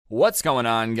What's going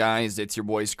on, guys? It's your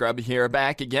boy Scrub here,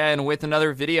 back again with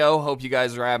another video. Hope you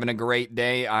guys are having a great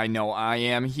day. I know I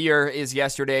am. Here is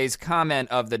yesterday's comment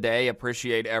of the day.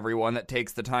 Appreciate everyone that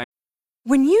takes the time.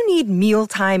 When you need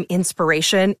mealtime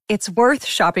inspiration, it's worth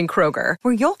shopping Kroger,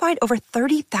 where you'll find over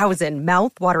 30,000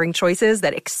 mouth-watering choices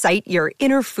that excite your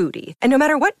inner foodie. And no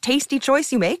matter what tasty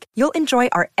choice you make, you'll enjoy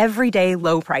our everyday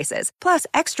low prices, plus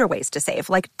extra ways to save,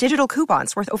 like digital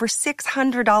coupons worth over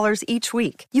 $600 each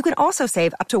week. You can also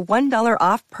save up to $1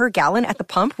 off per gallon at the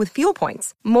pump with fuel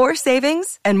points. More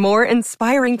savings and more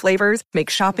inspiring flavors make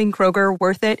shopping Kroger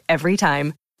worth it every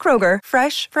time. Kroger,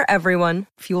 fresh for everyone.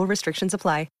 Fuel restrictions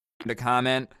apply. To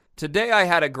comment. Today I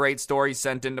had a great story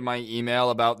sent into my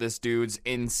email about this dude's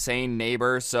insane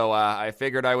neighbor, so I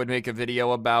figured I would make a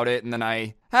video about it, and then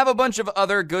I have a bunch of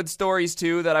other good stories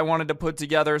too that I wanted to put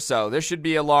together, so this should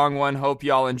be a long one. Hope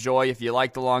y'all enjoy. If you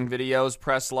like the long videos,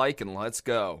 press like and let's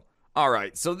go.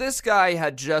 Alright, so this guy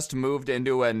had just moved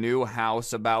into a new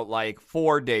house about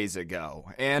 4 days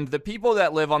ago, and the people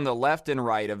that live on the left and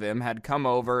right of him had come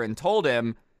over and told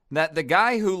him that the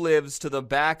guy who lives to the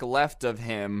back left of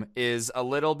him is a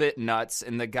little bit nuts,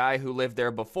 and the guy who lived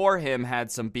there before him had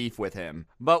some beef with him.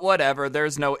 But whatever,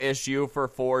 there's no issue for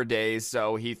 4 days,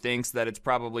 so he thinks that it's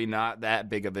probably not that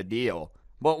big of a deal.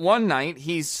 But one night,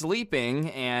 he's sleeping,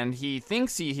 and he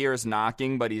thinks he hears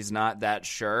knocking, but he's not that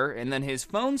sure, and then his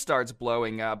phone starts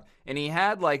blowing up, and he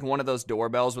had one of those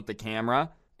doorbells with the camera.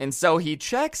 And so he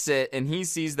checks it, and he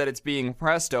sees that it's being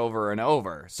pressed over and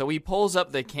over. So he pulls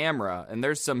up the camera, and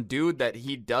there's some dude that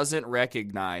he doesn't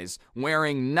recognize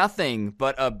wearing nothing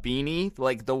but a beanie,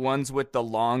 like the ones with the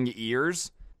long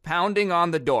ears, pounding on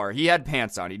the door. He had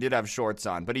pants on. He did have shorts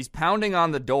on. But he's pounding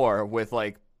on the door with,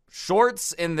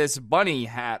 shorts and this bunny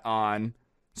hat on,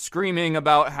 screaming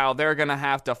about how they're going to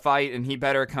have to fight, and he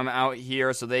better come out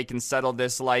here so they can settle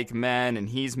this like men, and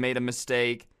he's made a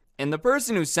mistake. And the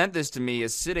person who sent this to me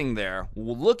is sitting there,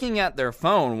 looking at their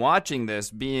phone, watching this,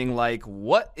 being like,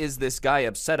 what is this guy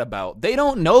upset about? They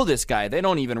don't know this guy. They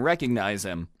don't even recognize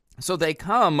him. So they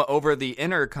come over the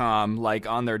intercom,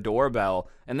 on their doorbell,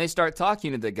 and they start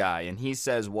talking to the guy. And he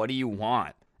says, what do you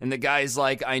want? And the guy's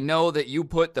like, I know that you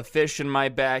put the fish in my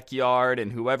backyard,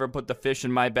 and whoever put the fish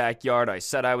in my backyard, I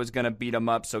said I was going to beat him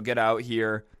up, so get out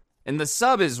here. And the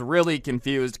sub is really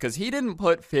confused because he didn't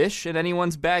put fish in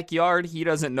anyone's backyard. He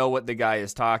doesn't know what the guy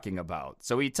is talking about.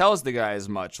 So he tells the guy as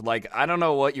much, I don't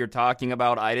know what you're talking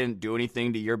about. I didn't do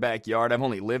anything to your backyard. I've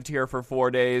only lived here for 4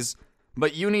 days.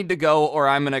 But you need to go or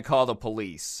I'm going to call the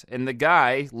police. And the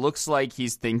guy looks like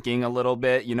he's thinking a little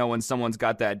bit, when someone's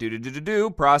got that do-do-do-do-do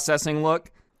processing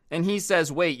look. And he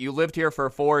says, wait, you lived here for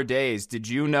 4 days. Did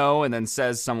you know? And then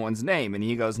says someone's name. And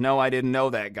he goes, no, I didn't know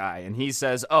that guy. And he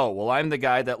says, oh, well, I'm the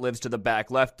guy that lives to the back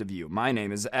left of you. My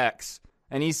name is X.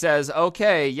 And he says,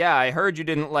 okay, yeah, I heard you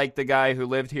didn't like the guy who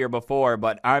lived here before,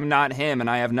 but I'm not him and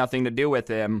I have nothing to do with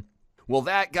him. Well,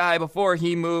 that guy, before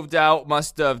he moved out,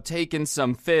 must have taken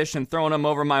some fish and thrown them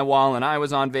over my wall, and I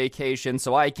was on vacation,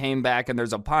 so I came back, and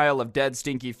there's a pile of dead,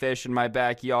 stinky fish in my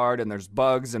backyard, and there's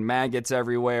bugs and maggots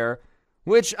everywhere.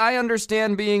 Which, I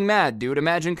understand being mad, dude.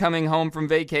 Imagine coming home from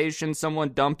vacation,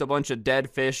 someone dumped a bunch of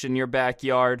dead fish in your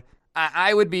backyard.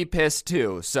 I would be pissed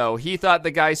too. So he thought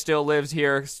the guy still lives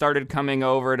here, started coming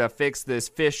over to fix this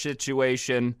fish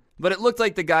situation. But it looked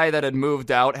like the guy that had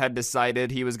moved out had decided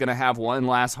he was going to have one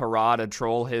last hurrah to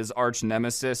troll his arch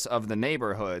nemesis of the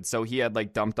neighborhood. So he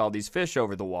had dumped all these fish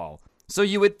over the wall. So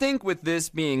you would think with this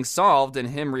being solved and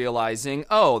him realizing,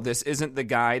 oh, this isn't the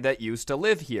guy that used to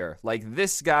live here.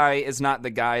 This guy is not the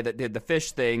guy that did the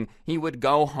fish thing. He would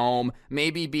go home,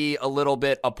 maybe be a little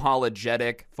bit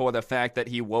apologetic for the fact that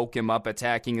he woke him up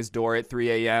attacking his door at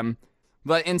 3 a.m.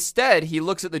 But instead, he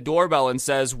looks at the doorbell and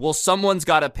says, well, someone's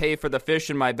got to pay for the fish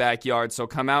in my backyard, so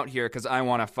come out here because I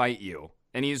want to fight you.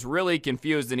 And he's really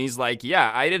confused, and he's like,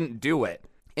 yeah, I didn't do it.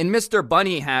 And Mr.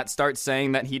 Bunny Hat starts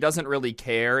saying that he doesn't really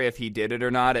care if he did it or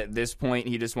not. At this point,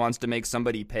 he just wants to make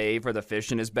somebody pay for the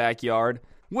fish in his backyard.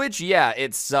 Which, yeah,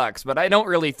 it sucks, but I don't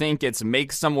really think it's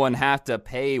make someone have to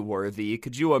pay worthy.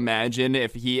 Could you imagine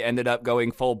if he ended up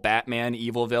going full Batman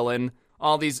evil villain?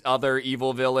 All these other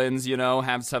evil villains,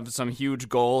 have some huge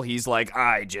goal. He's like,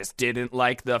 I just didn't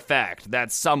like the fact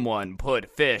that someone put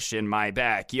fish in my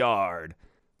backyard.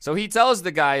 So he tells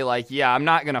the guy, yeah, I'm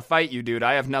not going to fight you, dude.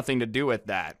 I have nothing to do with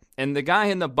that. And the guy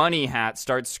in the bunny hat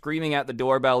starts screaming at the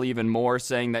doorbell even more,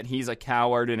 saying that he's a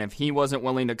coward, and if he wasn't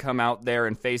willing to come out there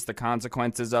and face the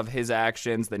consequences of his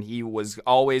actions, then he was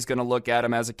always going to look at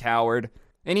him as a coward.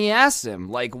 And he asks him,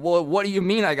 well, what do you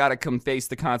mean I got to come face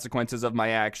the consequences of my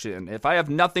action? If I have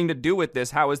nothing to do with this,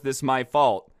 how is this my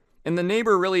fault? And the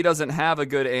neighbor really doesn't have a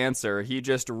good answer. He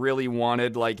just really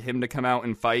wanted, him to come out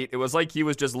and fight. It was like he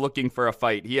was just looking for a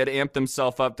fight. He had amped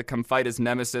himself up to come fight his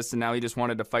nemesis, and now he just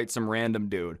wanted to fight some random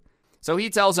dude. So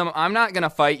he tells him, I'm not going to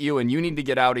fight you, and you need to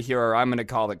get out of here, or I'm going to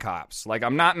call the cops.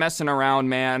 I'm not messing around,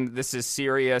 man. This is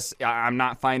serious. I'm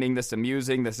not finding this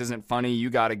amusing. This isn't funny. You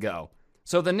got to go.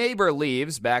 So the neighbor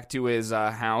leaves back to his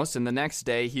house, and the next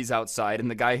day he's outside,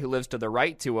 and the guy who lives to the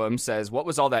right to him says, what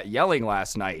was all that yelling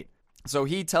last night? So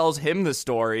he tells him the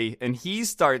story, and he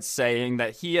starts saying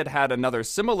that he had had another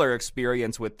similar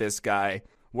experience with this guy,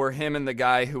 where him and the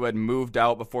guy who had moved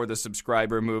out before the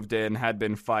subscriber moved in had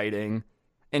been fighting.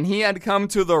 And he had come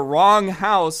to the wrong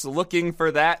house looking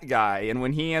for that guy, and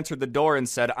when he answered the door and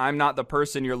said, I'm not the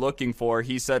person you're looking for,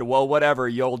 he said, well, whatever,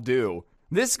 you'll do.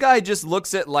 This guy just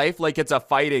looks at life like it's a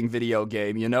fighting video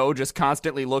game, just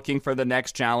constantly looking for the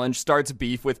next challenge, starts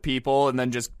beef with people, and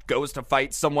then just goes to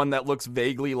fight someone that looks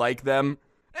vaguely like them.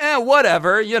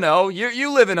 Whatever,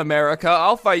 you live in America,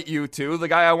 I'll fight you too. The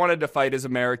guy I wanted to fight is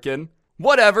American.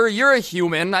 Whatever, you're a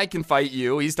human, I can fight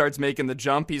you. He starts making the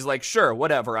jump, he's like, sure,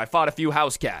 whatever, I fought a few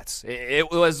house cats.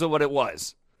 It was what it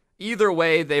was. Either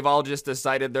way, they've all just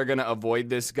decided they're going to avoid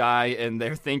this guy, and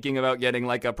they're thinking about getting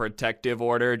a protective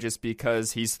order just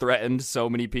because he's threatened so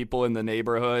many people in the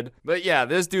neighborhood. But yeah,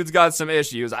 this dude's got some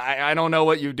issues. I don't know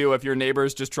what you do if your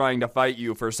neighbor's just trying to fight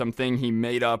you for something he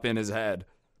made up in his head.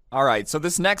 Alright, so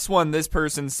this next one, this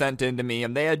person sent in to me,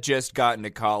 and they had just gotten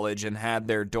to college and had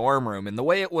their dorm room, and the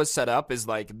way it was set up is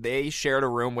they shared a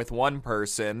room with one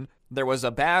person. There was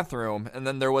a bathroom, and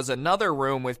then there was another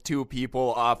room with 2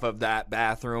 people off of that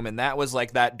bathroom, and that was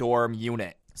that dorm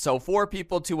unit. So 4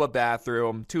 people to a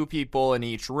bathroom, 2 people in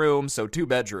each room, so 2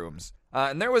 bedrooms.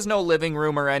 And there was no living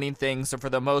room or anything, so for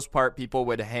the most part, people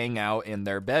would hang out in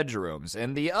their bedrooms.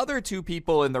 And the other 2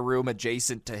 people in the room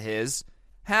adjacent to his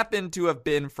happened to have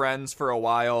been friends for a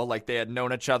while, they had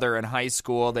known each other in high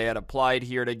school, they had applied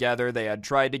here together, they had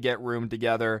tried to get room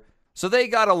together. So they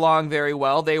got along very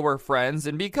well, they were friends,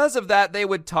 and because of that, they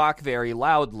would talk very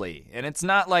loudly. And it's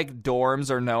not like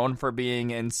dorms are known for being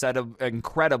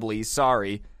incredibly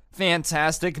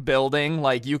fantastic building,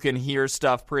 you can hear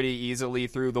stuff pretty easily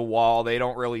through the wall. They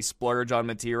don't really splurge on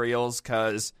materials,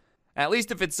 because at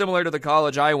least if it's similar to the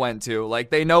college I went to,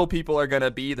 they know people are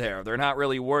gonna be there. They're not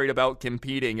really worried about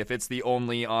competing if it's the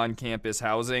only on-campus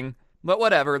housing. But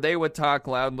whatever, they would talk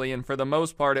loudly, and for the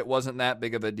most part, it wasn't that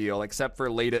big of a deal, except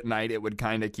for late at night, it would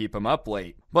kind of keep them up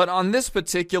late. But on this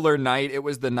particular night, it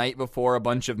was the night before a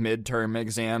bunch of midterm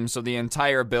exams, so the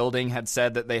entire building had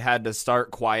said that they had to start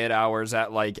quiet hours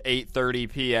at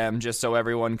 8:30 p.m. just so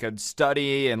everyone could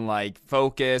study and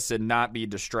focus and not be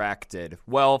distracted.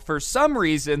 Well, for some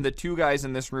reason, the 2 guys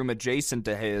in this room adjacent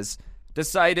to his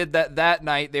decided that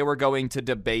night they were going to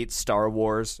debate Star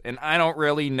Wars, and I don't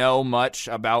really know much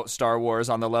about Star Wars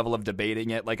on the level of debating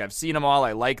it. I've seen them all,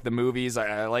 I like the movies,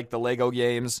 I like the Lego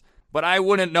games, but I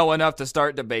wouldn't know enough to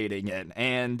start debating it.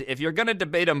 And if you're gonna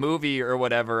debate a movie or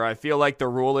whatever, I feel like the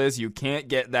rule is you can't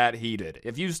get that heated.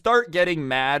 If you start getting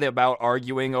mad about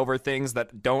arguing over things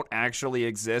that don't actually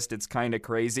exist, it's kind of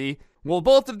crazy. Well,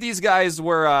 both of these guys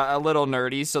were a little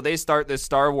nerdy, so they start this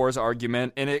Star Wars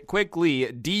argument, and it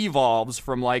quickly devolves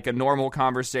from a normal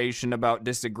conversation about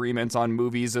disagreements on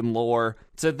movies and lore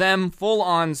to them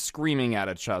full-on screaming at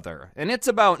each other. And it's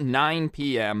about 9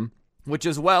 p.m., which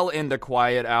is well into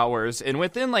quiet hours, and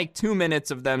within 2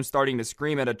 minutes of them starting to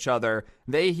scream at each other,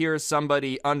 they hear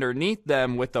somebody underneath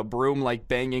them with a broom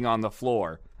banging on the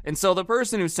floor. And so the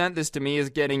person who sent this to me is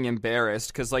getting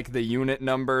embarrassed because the unit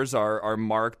numbers are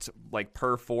marked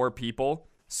per 4 people.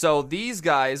 So these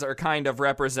guys are kind of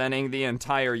representing the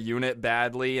entire unit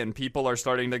badly, and people are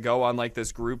starting to go on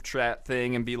this group chat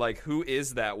thing and be like, who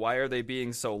is that? Why are they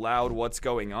being so loud? What's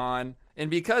going on? And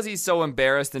because he's so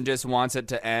embarrassed and just wants it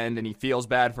to end, and he feels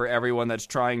bad for everyone that's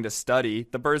trying to study,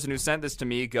 the person who sent this to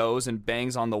me goes and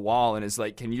bangs on the wall and is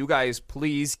like, can you guys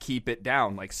please keep it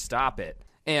down? Stop it.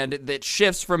 And that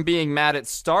shifts from being mad at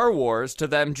Star Wars to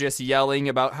them just yelling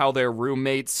about how their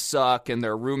roommates suck and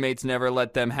their roommates never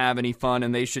let them have any fun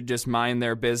and they should just mind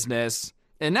their business.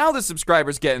 And now the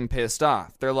subscriber's getting pissed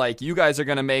off. They're like, you guys are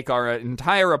going to make our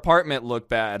entire apartment look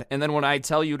bad. And then when I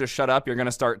tell you to shut up, you're going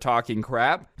to start talking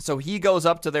crap. So he goes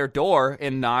up to their door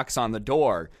and knocks on the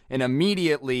door. And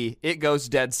immediately it goes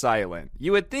dead silent.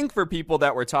 You would think for people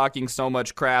that were talking so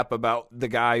much crap about the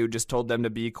guy who just told them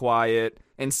to be quiet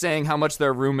and saying how much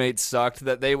their roommates sucked,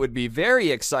 that they would be very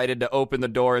excited to open the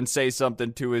door and say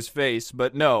something to his face.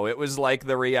 But no, it was like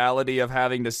the reality of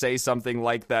having to say something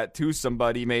like that to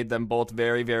somebody made them both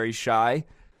very, very shy.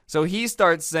 So he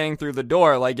starts saying through the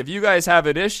door, like, if you guys have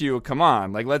an issue, come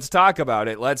on, like, let's talk about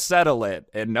it, let's settle it.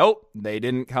 And nope, they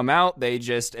didn't come out, they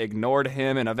just ignored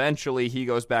him, and eventually he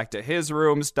goes back to his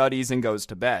room, studies, and goes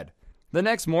to bed. The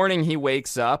next morning he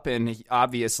wakes up, and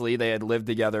obviously they had lived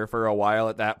together for a while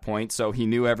at that point, so he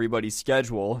knew everybody's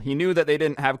schedule. He knew that they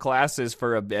didn't have classes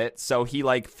for a bit, so he,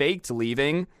 like, faked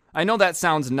leaving. I know that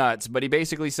sounds nuts, but he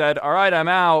basically said, all right, I'm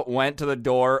out, went to the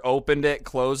door, opened it,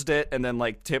 closed it, and then,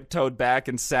 like, tiptoed back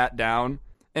and sat down.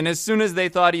 And as soon as they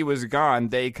thought he was gone,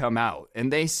 they come out,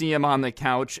 and they see him on the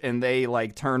couch, and they,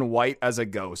 like, turn white as a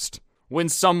ghost. When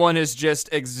someone is just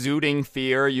exuding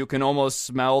fear, you can almost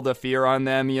smell the fear on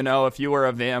them, you know? If you were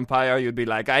a vampire, you'd be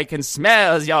like, I can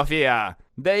smell your fear.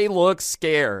 They look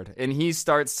scared, and he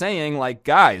starts saying, like,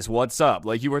 guys, what's up?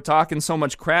 Like, you were talking so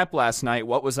much crap last night,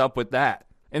 what was up with that?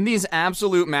 And these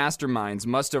absolute masterminds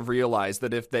must have realized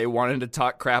that if they wanted to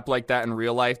talk crap like that in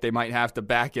real life, they might have to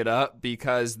back it up,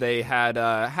 because they had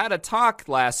a talk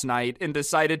last night and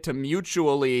decided to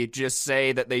mutually just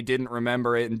say that they didn't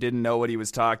remember it and didn't know what he was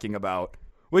talking about.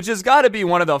 Which has got to be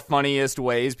one of the funniest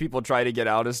ways people try to get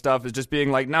out of stuff, is just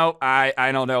being like, no,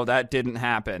 I don't know, that didn't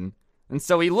happen. And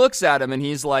so he looks at him and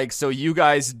he's like, so you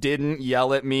guys didn't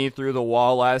yell at me through the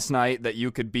wall last night that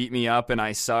you could beat me up and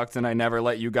I sucked and I never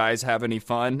let you guys have any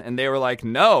fun? And they were like,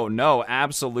 no,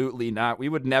 absolutely not. We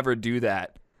would never do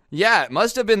that. Yeah, it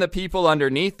must have been the people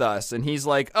underneath us. And he's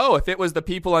like, oh, if it was the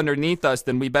people underneath us,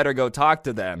 then we better go talk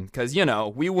to them. Because, you know,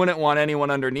 we wouldn't want anyone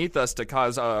underneath us to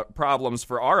cause problems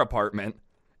for our apartment.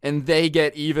 And they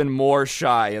get even more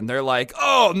shy, and they're like,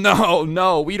 oh,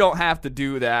 no, we don't have to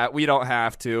do that. We don't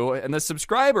have to. And the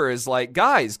subscriber is like,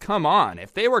 guys, come on.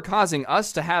 If they were causing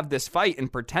us to have this fight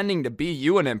and pretending to be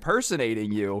you and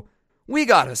impersonating you, we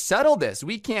gotta settle this.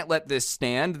 We can't let this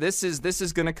stand. This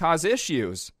is going to cause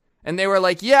issues. And they were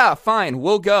like, yeah, fine,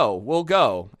 we'll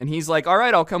go. And he's like, all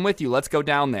right, I'll come with you. Let's go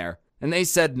down there. And they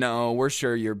said, no, we're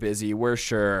sure you're busy. We're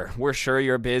sure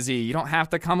you're busy. You don't have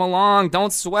to come along.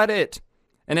 Don't sweat it.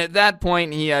 And at that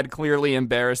point, he had clearly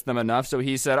embarrassed them enough, so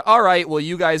he said, all right, well,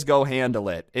 you guys go handle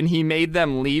it. And he made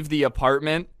them leave the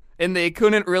apartment, and they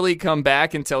couldn't really come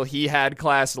back until he had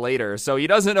class later. So he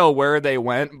doesn't know where they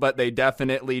went, but they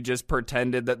definitely just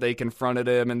pretended that they confronted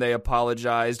him and they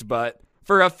apologized. But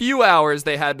for a few hours,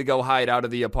 they had to go hide out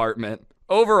of the apartment.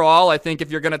 Overall, I think if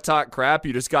you're going to talk crap,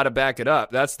 you just got to back it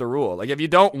up. That's the rule. Like, if you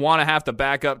don't want to have to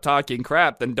back up talking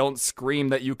crap, then don't scream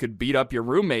that you could beat up your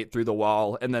roommate through the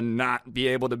wall and then not be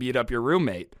able to beat up your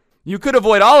roommate. You could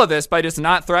avoid all of this by just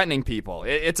not threatening people.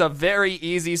 It's a very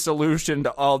easy solution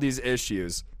to all these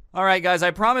issues. All right, guys,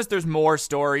 I promise there's more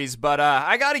stories, but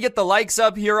I got to get the likes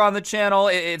up here on the channel.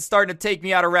 It's starting to take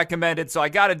me out of recommended, so I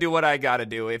got to do what I got to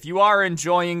do. If you are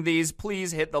enjoying these,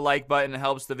 please hit the like button. It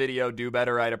helps the video do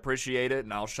better. I'd appreciate it,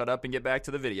 and I'll shut up and get back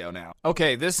to the video now.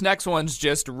 Okay, this next one's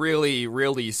just really,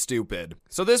 really stupid.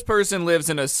 So this person lives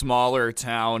in a smaller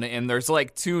town, and there's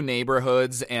like 2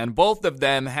 neighborhoods, and both of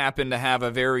them happen to have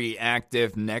a very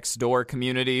active next-door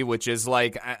community, which is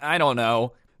like, I don't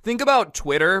know. Think about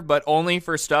Twitter, but only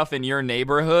for stuff in your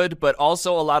neighborhood, but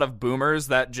also a lot of boomers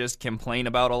that just complain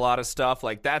about a lot of stuff.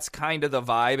 Like, that's kind of the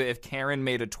vibe if Karen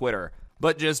made a Twitter,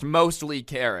 but just mostly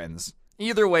Karens.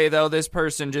 Either way, though, this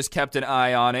person just kept an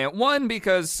eye on it. One,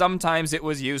 because sometimes it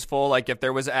was useful, like if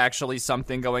there was actually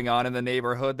something going on in the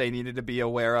neighborhood they needed to be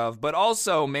aware of, but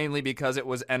also mainly because it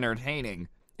was entertaining.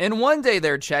 And one day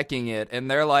they're checking it, and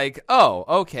they're like, oh,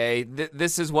 okay,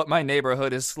 this is what my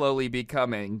neighborhood is slowly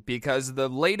becoming, because the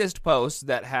latest post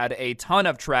that had a ton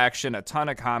of traction, a ton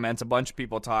of comments, a bunch of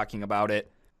people talking about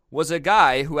it, was a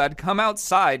guy who had come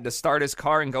outside to start his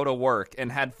car and go to work,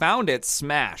 and had found it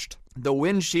smashed. The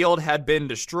windshield had been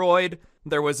destroyed,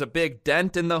 there was a big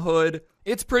dent in the hood.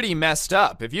 It's pretty messed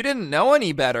up. If you didn't know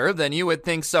any better, then you would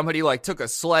think somebody like took a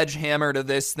sledgehammer to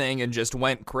this thing and just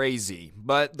went crazy.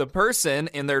 But the person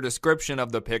in their description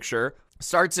of the picture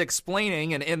starts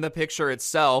explaining, and in the picture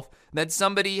itself, that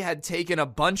somebody had taken a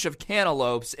bunch of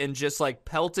cantaloupes and just like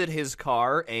pelted his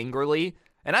car angrily.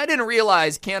 And I didn't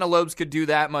realize cantaloupes could do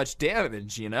that much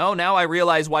damage, you know? Now I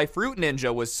realize why Fruit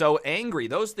Ninja was so angry.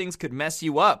 Those things could mess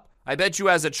you up. I bet you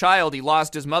as a child he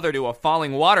lost his mother to a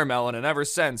falling watermelon, and ever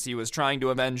since he was trying to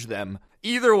avenge them.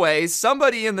 Either way,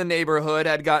 somebody in the neighborhood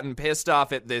had gotten pissed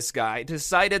off at this guy,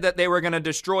 decided that they were going to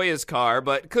destroy his car,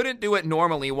 but couldn't do it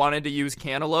normally, wanted to use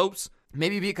cantaloupes.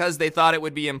 Maybe because they thought it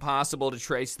would be impossible to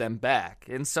trace them back.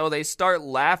 And so they start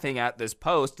laughing at this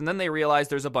post, and then they realize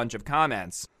there's a bunch of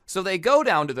comments. So they go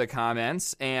down to the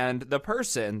comments, and the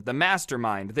person, the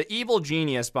mastermind, the evil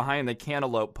genius behind the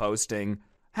cantaloupe posting,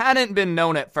 hadn't been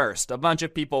known at first. A bunch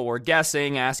of people were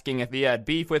guessing, asking if he had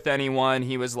beef with anyone.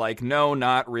 He was like, no,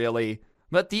 not really.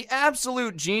 But the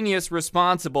absolute genius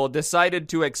responsible decided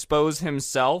to expose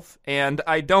himself, and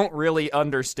I don't really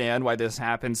understand why this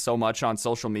happens so much on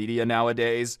social media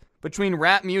nowadays. Between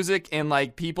rap music and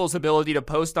like people's ability to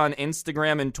post on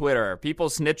Instagram and Twitter, people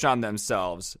snitch on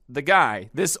themselves. The guy,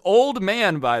 this old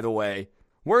man, by the way,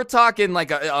 we're talking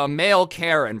like a male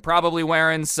Karen, probably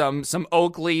wearing some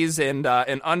Oakleys and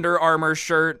an Under Armour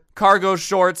shirt, cargo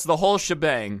shorts, the whole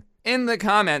shebang. In the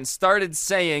comments started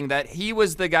saying that he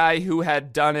was the guy who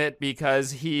had done it because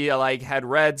he had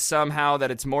read somehow that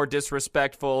it's more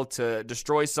disrespectful to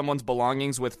destroy someone's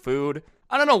belongings with food.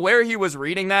 I don't know where he was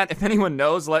reading that. If anyone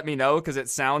knows, let me know, because it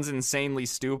sounds insanely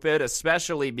stupid,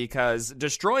 especially because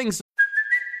destroying...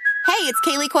 Hey, it's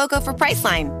Kaylee Cuoco for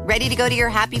Priceline. Ready to go to your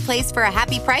happy place for a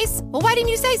happy price? Well, why didn't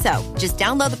you say so? Just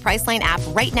download the Priceline app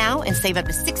right now and save up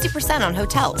to 60% on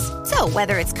hotels. So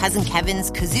whether it's Cousin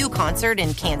Kevin's Kazoo Concert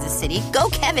in Kansas City, go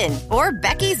Kevin, or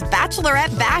Becky's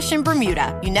Bachelorette Bash in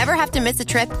Bermuda, you never have to miss a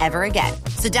trip ever again.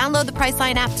 So download the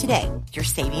Priceline app today. Your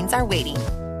savings are waiting.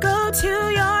 Go to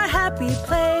your happy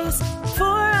place for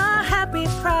a happy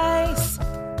price.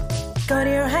 Go to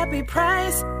your happy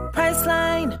price,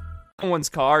 Priceline. Someone's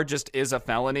car just is a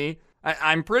felony.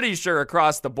 I'm pretty sure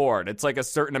across the board, it's like a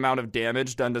certain amount of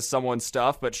damage done to someone's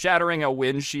stuff, but shattering a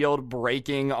windshield,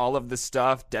 breaking all of the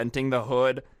stuff, denting the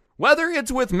hood, whether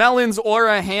it's with melons or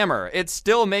a hammer, it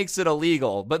still makes it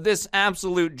illegal. But this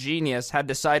absolute genius had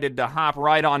decided to hop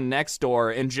right on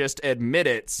Nextdoor and just admit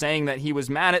it, saying that he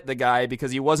was mad at the guy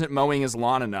because he wasn't mowing his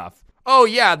lawn enough. Oh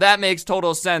yeah, that makes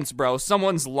total sense, bro.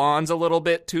 Someone's lawn's a little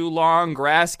bit too long,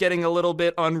 grass getting a little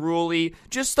bit unruly.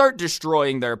 Just start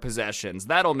destroying their possessions.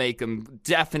 That'll make them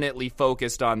definitely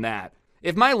focused on that.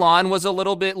 If my lawn was a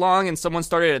little bit long and someone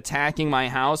started attacking my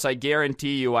house, I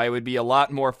guarantee you I would be a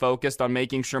lot more focused on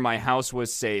making sure my house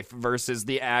was safe versus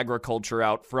the agriculture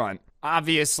out front.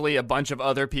 Obviously, a bunch of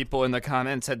other people in the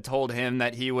comments had told him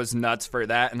that he was nuts for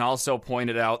that and also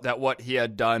pointed out that what he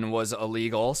had done was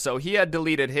illegal, so he had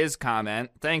deleted his comment.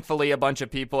 Thankfully, a bunch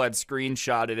of people had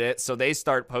screenshotted it, so they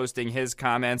start posting his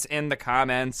comments in the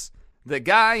comments. The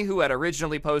guy who had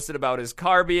originally posted about his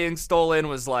car being stolen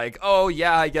was like, oh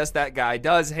yeah, I guess that guy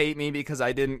does hate me because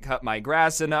I didn't cut my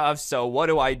grass enough, so what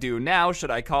do I do now?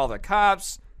 Should I call the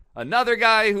cops? Another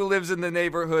guy who lives in the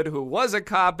neighborhood who was a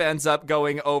cop ends up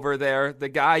going over there. The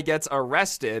guy gets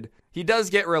arrested. He does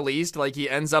get released, like he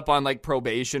ends up on like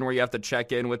probation where you have to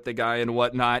check in with the guy and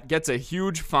whatnot. Gets a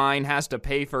huge fine, has to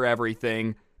pay for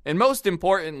everything. And most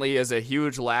importantly is a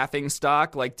huge laughing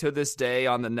stock. Like to this day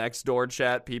on the Nextdoor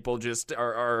chat, people just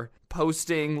are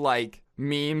posting like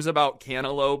memes about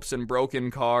cantaloupes and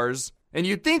broken cars. And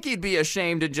you'd think he'd be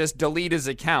ashamed and just delete his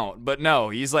account, but no,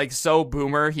 he's like so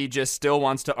boomer, he just still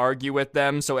wants to argue with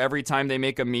them, so every time they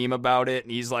make a meme about it,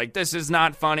 he's like, this is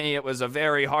not funny, it was a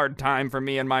very hard time for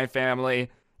me and my family.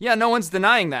 Yeah, no one's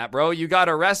denying that, bro, you got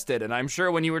arrested, and I'm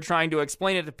sure when you were trying to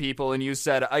explain it to people and you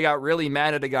said, I got really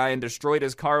mad at a guy and destroyed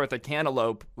his car with a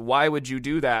cantaloupe, why would you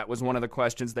do that, was one of the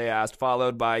questions they asked,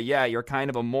 followed by, yeah, you're kind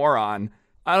of a moron.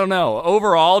 I don't know.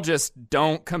 Overall, just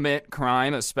don't commit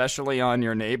crime, especially on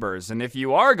your neighbors. And if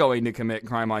you are going to commit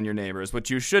crime on your neighbors, which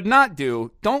you should not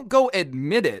do, don't go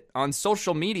admit it on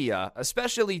social media,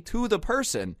 especially to the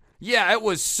person. Yeah, it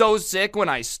was so sick when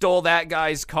I stole that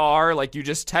guy's car. Like, you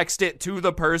just text it to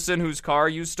the person whose car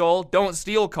you stole. Don't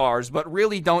steal cars, but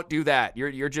really don't do that.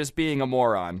 You're just being a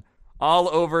moron. All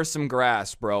over some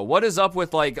grass, bro. What is up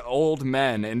with, like, old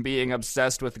men and being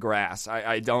obsessed with grass?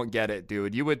 I don't get it,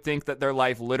 dude. You would think that their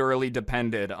life literally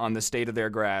depended on the state of their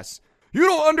grass. You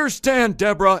don't understand,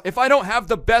 Deborah. If I don't have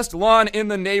the best lawn in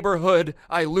the neighborhood,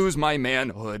 I lose my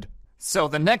manhood. So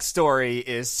the next story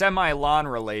is semi-lawn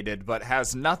related, but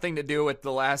has nothing to do with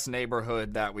the last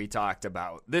neighborhood that we talked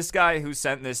about. This guy who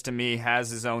sent this to me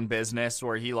has his own business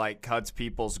where he cuts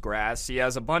people's grass. He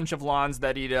has a bunch of lawns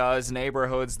that he does,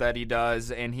 neighborhoods that he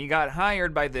does, and he got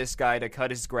hired by this guy to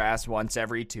cut his grass once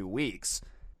every 2 weeks.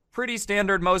 Pretty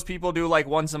standard, most people do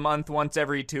once a month, once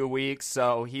every 2 weeks,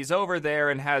 so he's over there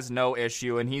and has no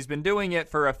issue, and he's been doing it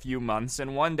for a few months,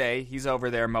 and one day he's over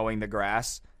there mowing the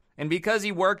grass. And because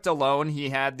he worked alone, he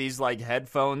had these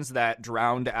headphones that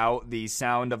drowned out the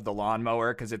sound of the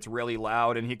lawnmower because it's really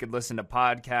loud and he could listen to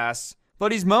podcasts.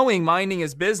 But he's mowing, minding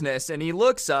his business, and he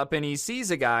looks up and he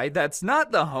sees a guy that's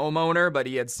not the homeowner, but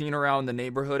he had seen around the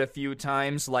neighborhood a few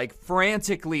times,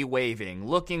 frantically waving,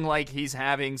 looking like he's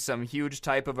having some huge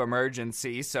type of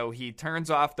emergency. So he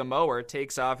turns off the mower,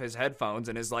 takes off his headphones,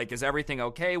 and is like, is everything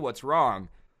okay? What's wrong?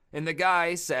 And the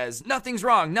guy says, nothing's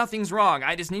wrong,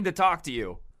 I just need to talk to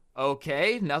you.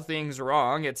 Okay, nothing's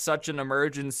wrong. It's such an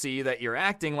emergency that you're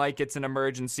acting like it's an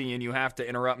emergency and you have to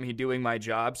interrupt me doing my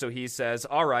job. So he says,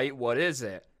 all right, what is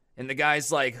it? And the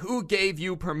guy's like, who gave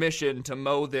you permission to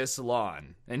mow this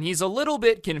lawn? And he's a little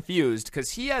bit confused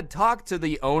because he had talked to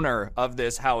the owner of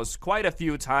this house quite a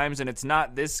few times, and it's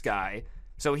not this guy.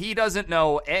 So he doesn't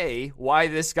know, A, why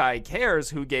this guy cares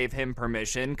who gave him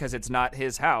permission because it's not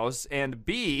his house, and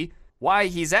B, why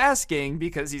he's asking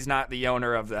because he's not the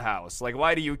owner of the house. Like,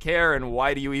 why do you care and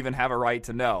why do you even have a right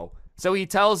to know? So he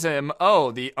tells him,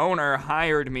 oh, the owner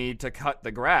hired me to cut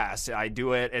the grass. I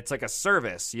do it. It's like a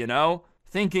service, you know?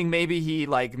 Thinking maybe he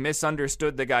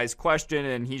misunderstood the guy's question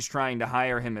and he's trying to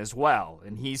hire him as well.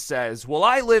 And he says, well,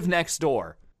 I live next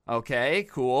door. Okay,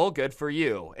 cool, good for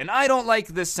you. And I don't like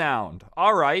this sound.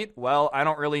 All right, well, I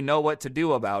don't really know what to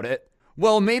do about it.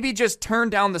 Well, maybe just turn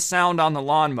down the sound on the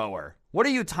lawnmower. What are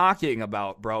you talking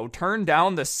about, bro? Turn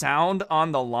down the sound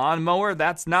on the lawnmower?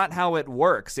 That's not how it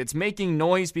works. It's making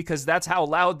noise because that's how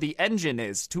loud the engine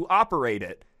is to operate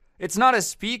it. It's not a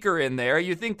speaker in there.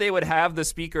 You think they would have the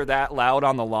speaker that loud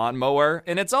on the lawnmower?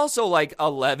 And it's also like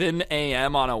 11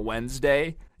 a.m. on a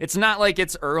Wednesday. It's not like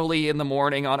it's early in the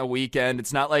morning on a weekend.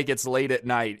 It's not like it's late at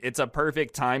night. It's a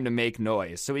perfect time to make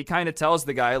noise. So he kind of tells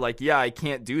the guy, like, yeah, I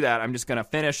can't do that. I'm just going to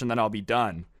finish and then I'll be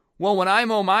done. Well, when I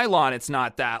mow my lawn, it's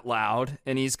not that loud.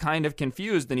 And he's kind of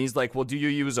confused. And he's like, well, do you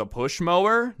use a push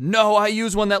mower? No, I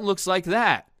use one that looks like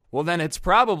that. Well, then it's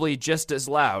probably just as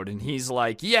loud. And he's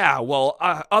like, yeah, well,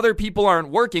 other people aren't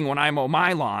working when I mow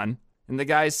my lawn. And the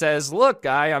guy says, look,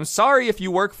 guy, I'm sorry if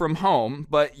you work from home,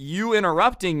 but you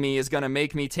interrupting me is going to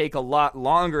make me take a lot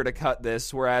longer to cut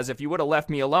this. Whereas if you would have left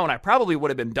me alone, I probably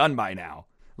would have been done by now.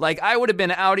 Like, I would have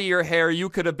been out of your hair. You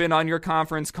could have been on your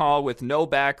conference call with no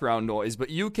background noise, but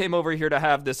you came over here to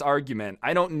have this argument.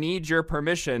 I don't need your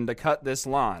permission to cut this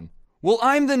lawn. Well,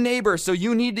 I'm the neighbor, so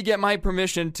you need to get my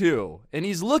permission too. And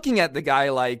he's looking at the guy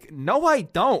like, no, I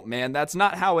don't, man. That's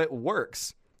not how it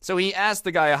works. So he asked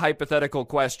the guy a hypothetical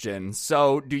question.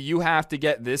 So do you have to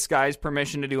get this guy's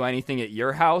permission to do anything at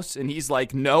your house? And he's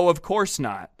like, no, of course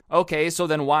not. Okay, so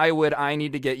then why would I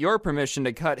need to get your permission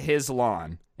to cut his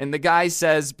lawn? And the guy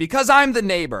says, because I'm the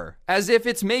neighbor, as if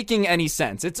it's making any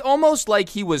sense. It's almost like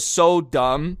he was so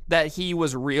dumb that he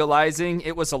was realizing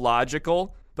it was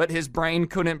illogical, but his brain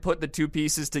couldn't put the two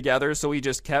pieces together, so he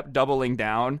just kept doubling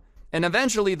down. And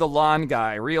eventually the lawn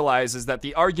guy realizes that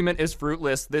the argument is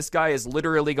fruitless. This guy is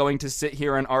literally going to sit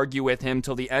here and argue with him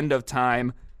till the end of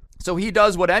time. So he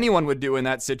does what anyone would do in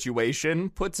that situation,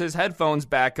 puts his headphones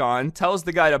back on, tells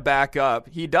the guy to back up.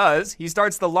 He does. He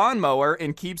starts the lawnmower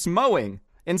and keeps mowing.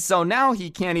 And so now he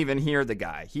can't even hear the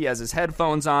guy. He has his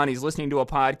headphones on, he's listening to a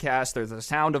podcast, there's the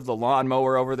sound of the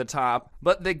lawnmower over the top.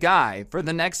 But the guy, for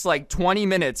the next 20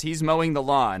 minutes he's mowing the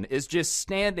lawn, is just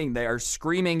standing there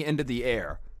screaming into the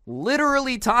air.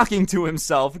 Literally talking to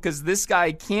himself because this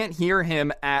guy can't hear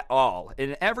him at all.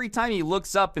 And every time he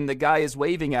looks up and the guy is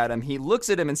waving at him, he looks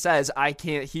at him and says, I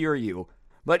can't hear you.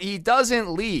 But he doesn't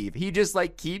leave. He just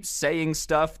keeps saying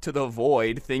stuff to the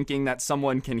void, thinking that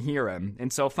someone can hear him.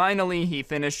 And so finally he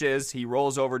finishes, he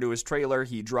rolls over to his trailer,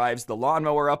 he drives the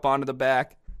lawnmower up onto the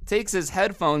back, takes his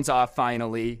headphones off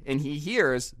finally, and he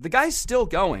hears the guy's still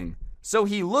going. So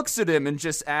he looks at him and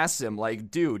just asks him,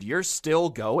 dude, you're still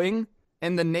going?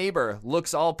 And the neighbor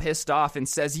looks all pissed off and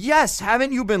says, yes,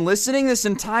 haven't you been listening this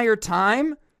entire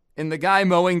time? And the guy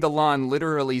mowing the lawn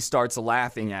literally starts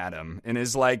laughing at him and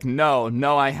is like, no,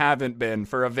 I haven't been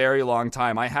for a very long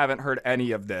time. I haven't heard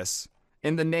any of this.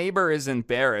 And the neighbor is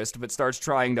embarrassed but starts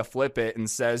trying to flip it and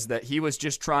says that he was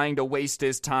just trying to waste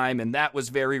his time and that was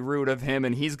very rude of him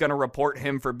and he's going to report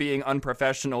him for being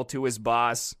unprofessional to his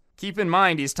boss. Keep in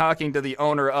mind, he's talking to the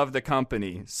owner of the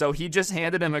company. So he just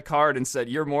handed him a card and said,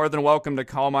 you're more than welcome to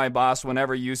call my boss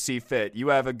whenever you see fit. You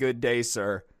have a good day,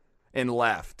 sir. And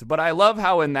left. But I love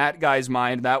how in that guy's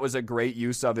mind, that was a great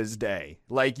use of his day.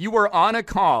 You were on a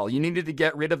call. You needed to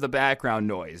get rid of the background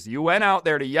noise. You went out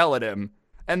there to yell at him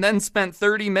and then spent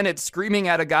 30 minutes screaming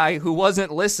at a guy who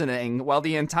wasn't listening while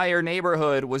the entire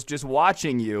neighborhood was just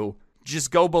watching you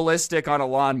just go ballistic on a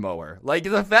lawnmower.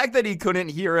 The fact that he couldn't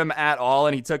hear him at all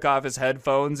and he took off his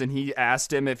headphones and he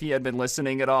asked him if he had been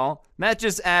listening at all, that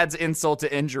just adds insult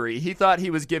to injury. He thought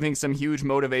he was giving some huge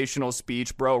motivational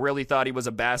speech, bro. Really thought he was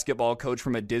a basketball coach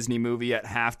from a Disney movie at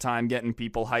halftime getting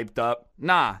people hyped up.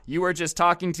 Nah, you were just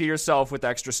talking to yourself with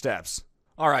extra steps.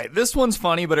 Alright, this one's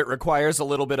funny, but it requires a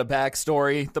little bit of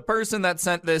backstory. The person that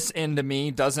sent this in to me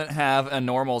doesn't have a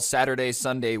normal Saturday,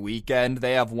 Sunday weekend.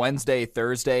 They have Wednesday,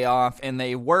 Thursday off, and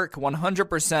they work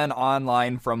 100%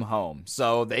 online from home.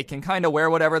 So they can kind of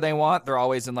wear whatever they want. They're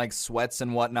always in sweats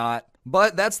and whatnot.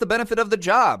 But that's the benefit of the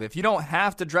job. If you don't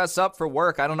have to dress up for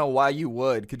work, I don't know why you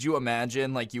would. Could you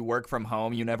imagine, like, you work from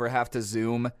home, you never have to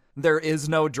Zoom? There is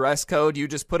no dress code. You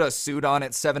just put a suit on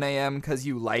at 7 a.m. because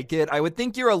you like it. I would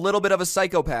think you're a little bit of a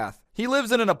psychopath. He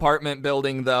lives in an apartment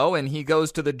building, though, and he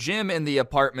goes to the gym in the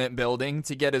apartment building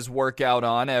to get his workout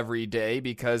on every day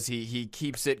because he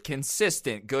keeps it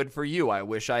consistent. Good for you. I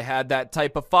wish I had that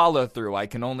type of follow-through. I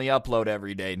can only upload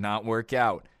every day, not work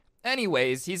out.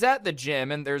 Anyways, he's at the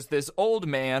gym, and there's this old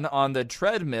man on the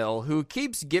treadmill who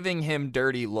keeps giving him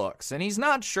dirty looks, and he's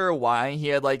not sure why. He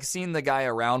had, seen the guy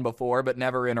around before, but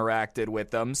never interacted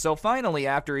with him. So finally,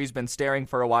 after he's been staring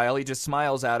for a while, he just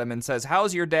smiles at him and says,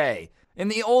 "How's your day?" And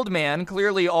the old man,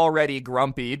 clearly already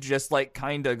grumpy, just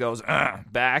kinda goes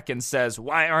back and says,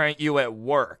 "Why aren't you at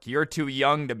work? You're too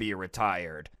young to be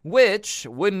retired." Which,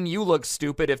 wouldn't you look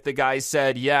stupid if the guy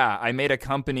said, "Yeah, I made a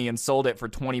company and sold it for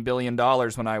 $20 billion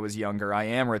when I was younger. I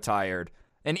am retired."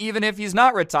 And even if he's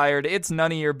not retired, it's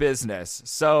none of your business.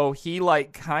 So he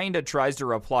kinda tries to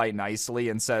reply nicely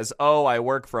and says, "Oh, I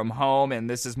work from home and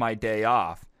this is my day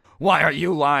off." "Why are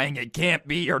you lying? It can't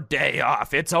be your day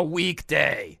off. It's a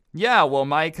weekday." "Yeah, well,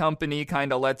 my company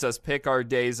kind of lets us pick our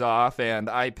days off, and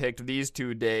I picked these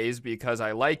 2 days because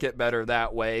I like it better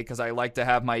that way, because I like to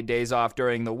have my days off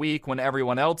during the week when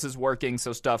everyone else is working,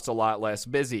 so stuff's a lot less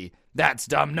busy." "That's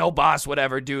dumb. No boss would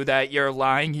ever do that. You're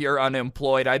lying. You're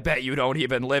unemployed. I bet you don't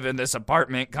even live in this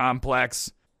apartment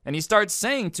complex." And he starts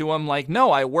saying to him,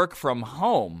 "No, I work from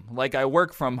home. I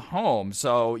work from home.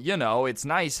 So, it's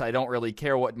nice. I don't really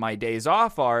care what my days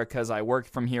off are because I work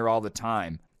from here all the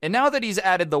time." And now that he's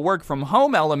added the work from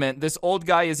home element, this old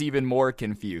guy is even more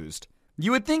confused.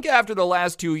 You would think after the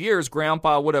last 2 years,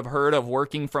 Grandpa would have heard of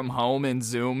working from home and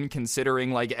Zoom,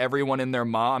 considering everyone and their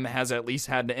mom has at least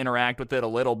had to interact with it a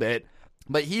little bit.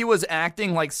 But he was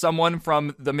acting like someone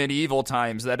from the medieval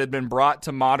times that had been brought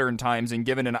to modern times and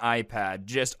given an iPad.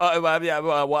 Just,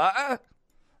 what?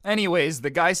 Anyways,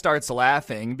 the guy starts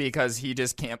laughing because he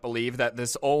just can't believe that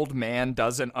this old man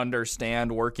doesn't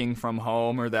understand working from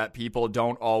home or that people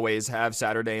don't always have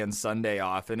Saturday and Sunday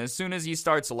off. And as soon as he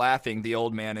starts laughing, the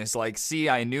old man is like, "See,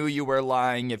 I knew you were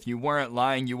lying. If you weren't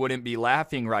lying, you wouldn't be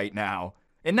laughing right now."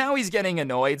 And now he's getting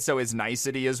annoyed, so his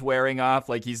nicety is wearing off.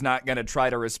 He's not going to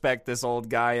try to respect this old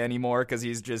guy anymore because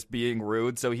he's just being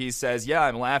rude. So he says, "Yeah,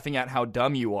 I'm laughing at how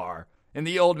dumb you are." And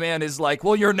the old man is like,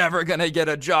 "Well, you're never going to get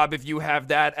a job if you have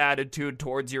that attitude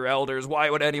towards your elders. Why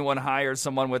would anyone hire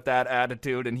someone with that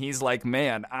attitude?" And he's like,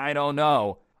 "Man, I don't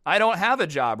know. I don't have a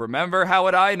job. Remember? How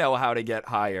would I know how to get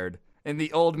hired?" And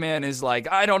the old man is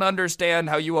like, "I don't understand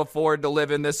how you afford to live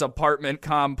in this apartment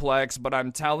complex, but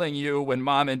I'm telling you, when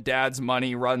mom and dad's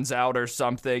money runs out or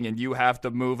something and you have to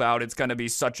move out, it's going to be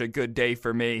such a good day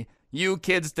for me. You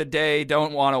kids today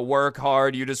don't want to work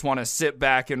hard. You just want to sit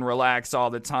back and relax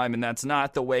all the time, and that's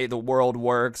not the way the world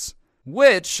works."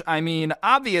 Which,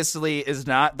 obviously is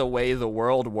not the way the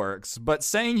world works, but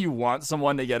saying you want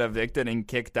someone to get evicted and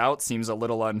kicked out seems a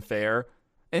little unfair.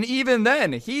 And even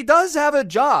then, he does have a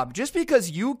job. Just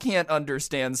because you can't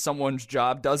understand someone's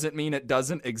job doesn't mean it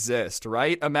doesn't exist,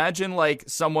 right? Imagine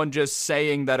someone just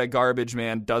saying that a garbage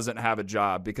man doesn't have a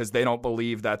job because they don't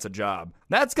believe that's a job.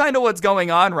 That's kind of what's going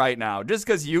on right now. Just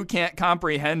because you can't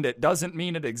comprehend it doesn't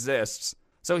mean it exists.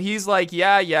 So he's like,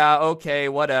 yeah, okay,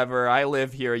 whatever. I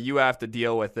live here. You have to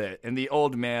deal with it. And the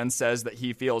old man says that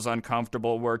he feels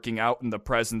uncomfortable working out in the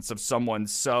presence of someone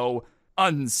so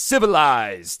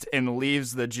uncivilized and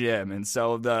leaves the gym. And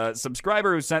so the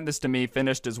subscriber who sent this to me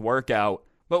finished his workout.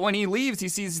 But when he leaves, he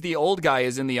sees the old guy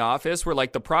is in the office where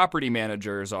the property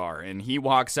managers are. And he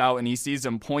walks out and he sees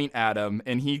him point at him.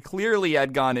 And he clearly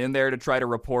had gone in there to try to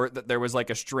report that there was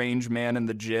a strange man in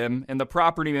the gym. And the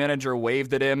property manager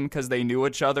waved at him because they knew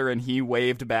each other and he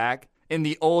waved back. And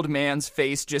the old man's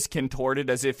face just contorted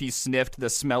as if he sniffed the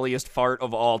smelliest fart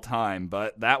of all time.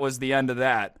 But that was the end of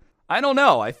that. I don't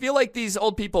know. I feel like these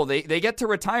old people, they get to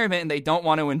retirement and they don't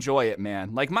want to enjoy it, man.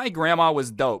 My grandma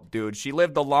was dope, dude. She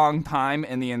lived a long time,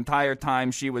 and the entire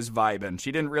time she was vibing.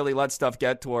 She didn't really let stuff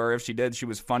get to her. If she did, she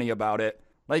was funny about it.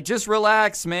 Just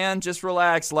relax, man. Just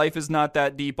relax. Life is not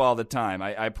that deep all the time.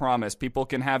 I promise. People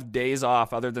can have days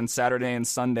off other than Saturday and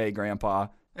Sunday, Grandpa.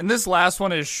 And this last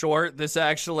one is short. This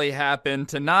actually happened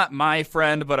to not my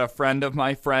friend, but a friend of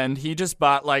my friend. He just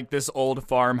bought this old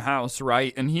farmhouse,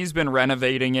 right? And he's been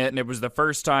renovating it, and it was the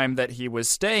first time that he was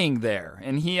staying there.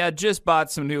 And he had just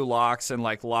bought some new locks and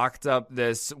locked up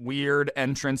this weird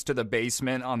entrance to the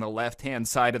basement on the left-hand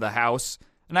side of the house.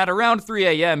 And at around 3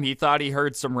 a.m., he thought he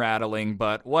heard some rattling,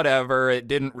 but whatever. It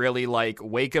didn't really,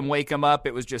 wake him up.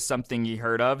 It was just something he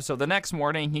heard of. So the next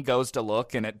morning, he goes to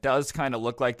look, and it does kind of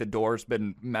look like the door's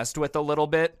been messed with a little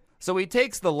bit. So he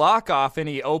takes the lock off and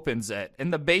he opens it,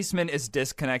 and the basement is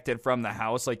disconnected from the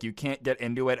house. Like, you can't get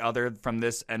into it other from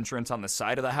this entrance on the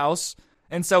side of the house.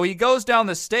 And so he goes down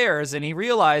the stairs and he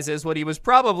realizes what he was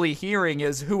probably hearing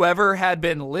is whoever had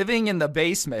been living in the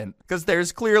basement, because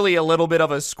there's clearly a little bit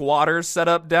of a squatter set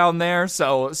up down there.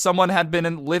 So someone had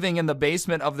been living in the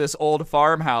basement of this old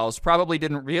farmhouse, probably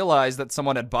didn't realize that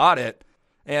someone had bought it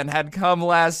and had come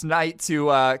last night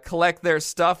to collect their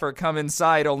stuff or come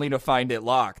inside only to find it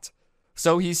locked.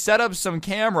 So he set up some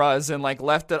cameras and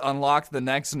left it unlocked the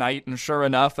next night, and sure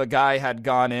enough, a guy had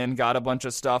gone in, got a bunch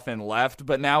of stuff and left,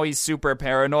 but now he's super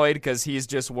paranoid because he's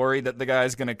just worried that the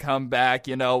guy's gonna come back.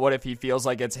 What if he feels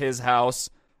like it's his house?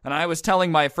 And I was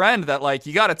telling my friend that,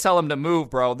 you gotta tell him to move,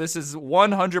 bro. This is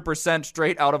 100%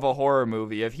 straight out of a horror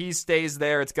movie. If he stays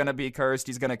there, it's gonna be cursed.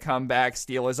 He's gonna come back,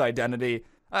 steal his identity.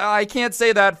 I can't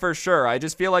say that for sure. I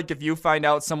just feel like if you find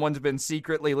out someone's been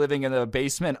secretly living in the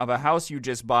basement of a house you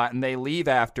just bought and they leave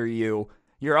after you,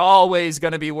 you're always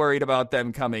going to be worried about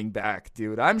them coming back,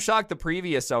 dude. I'm shocked the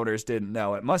previous owners didn't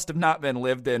know. It must have not been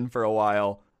lived in for a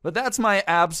while. But that's my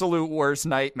absolute worst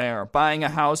nightmare, buying a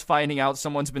house, finding out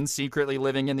someone's been secretly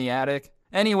living in the attic.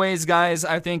 Anyways, guys,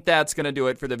 I think that's going to do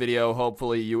it for the video.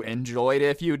 Hopefully you enjoyed.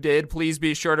 If you did, please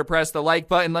be sure to press the like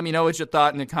button. Let me know what you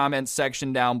thought in the comments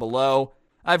section down below.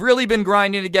 I've really been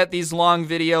grinding to get these long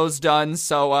videos done,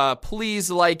 so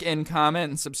please like and comment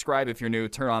and subscribe if you're new.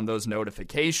 Turn on those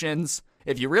notifications.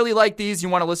 If you really like these, you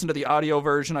want to listen to the audio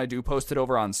version, I do post it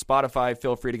over on Spotify.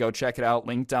 Feel free to go check it out.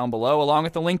 Link down below, along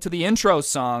with the link to the intro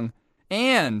song.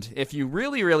 And if you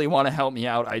really, really want to help me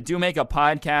out, I do make a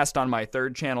podcast on my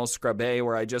third channel, Scrubbe,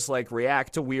 where I just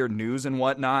react to weird news and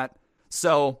whatnot.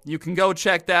 So you can go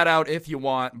check that out if you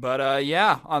want. But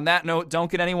yeah, on that note, don't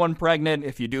get anyone pregnant.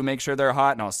 If you do, make sure they're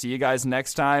hot, and I'll see you guys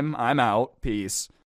next time. I'm out. Peace.